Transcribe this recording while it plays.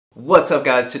What's up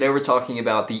guys? Today we're talking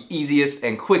about the easiest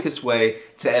and quickest way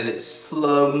to edit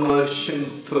slow motion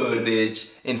footage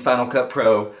in Final Cut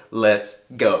Pro. Let's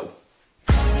go.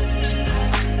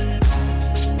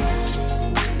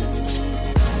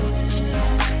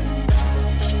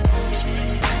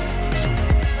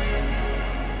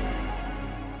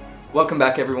 Welcome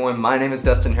back everyone, my name is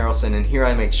Dustin Harrelson and here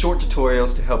I make short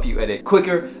tutorials to help you edit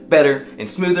quicker, better, and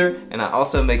smoother, and I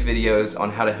also make videos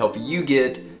on how to help you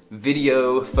get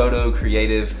video, photo,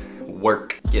 creative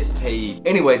work, get paid.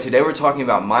 Anyway, today we're talking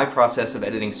about my process of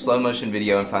editing slow motion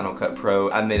video in Final Cut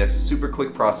Pro. I've made a super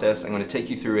quick process. I'm going to take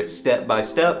you through it step by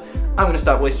step. I'm going to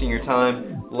stop wasting your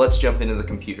time. Let's jump into the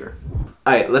computer.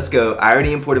 Alright, let's go. I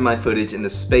already imported my footage in the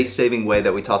space-saving way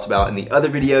that we talked about in the other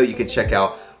video. You can check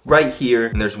out right here.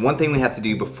 And there's one thing we have to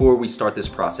do before we start this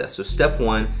process. So step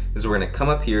one is we're going to come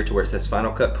up here to where it says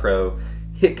Final Cut Pro,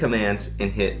 hit Commands,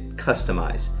 and hit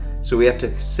Customize. So we have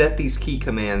to set these key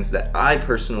commands that I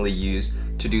personally use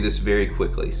to do this very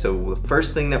quickly. So the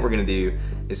first thing that we're going to do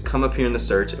is come up here in the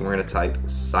search and we're going to type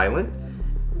silent,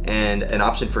 and an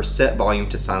option for set volume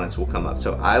to silence will come up.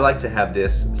 So I like to have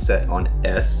this set on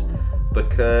S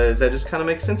because that just kind of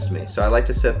makes sense to me. So I like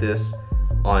to set this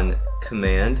on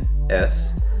Command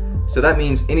S. So that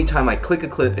means anytime I click a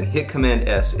clip and hit Command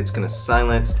S, it's going to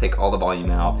silence, take all the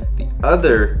volume out. The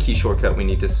other key shortcut we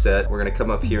need to set, we're going to come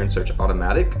up here and search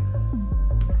automatic.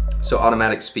 So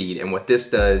automatic speed, and what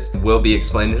this does will be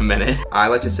explained in a minute. I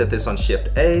like to set this on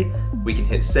Shift A. We can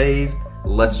hit save.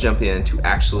 Let's jump into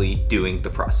actually doing the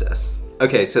process.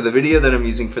 Okay, so the video that I'm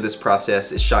using for this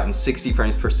process is shot in 60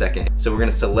 frames per second. So we're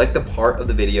gonna select the part of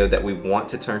the video that we want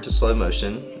to turn to slow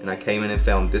motion, and I came in and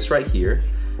found this right here,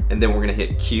 and then we're gonna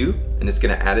hit Q, and it's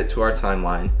gonna add it to our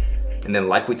timeline. And then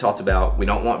like we talked about, we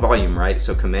don't want volume, right?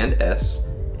 So Command S,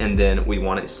 and then we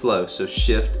want it slow, so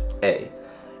Shift A.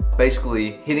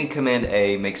 Basically, hitting Command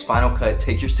A makes Final Cut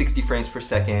take your 60 frames per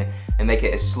second and make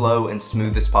it as slow and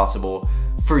smooth as possible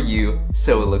for you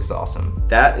so it looks awesome.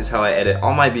 That is how I edit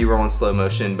all my B-roll in slow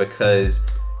motion, because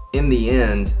in the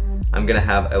end, I'm gonna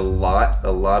have a lot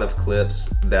of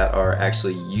clips that are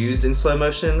actually used in slow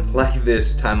motion, like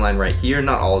this timeline right here.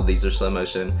 Not all of these are slow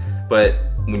motion, but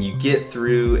when you get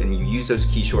through and you use those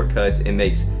key shortcuts, it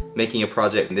makes making a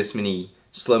project in this many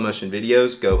slow motion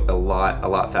videos go a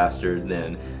lot faster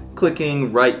than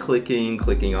clicking, right-clicking,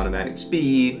 clicking automatic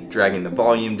speed, dragging the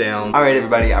volume down. Alright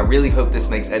everybody, I really hope this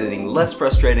makes editing less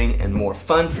frustrating and more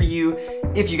fun for you.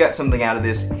 If you got something out of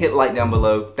this, hit like down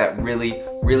below. That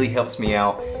really helps me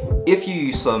out. If you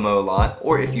use slow-mo a lot,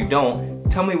 or if you don't,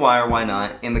 tell me why or why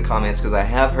not in the comments, because I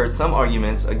have heard some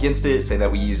arguments against it, say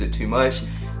that we use it too much.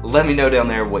 Let me know down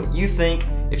there what you think.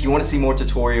 If you want to see more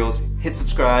tutorials, hit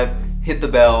subscribe, hit the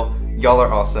bell. Y'all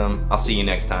are awesome. I'll see you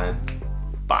next time.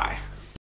 Bye.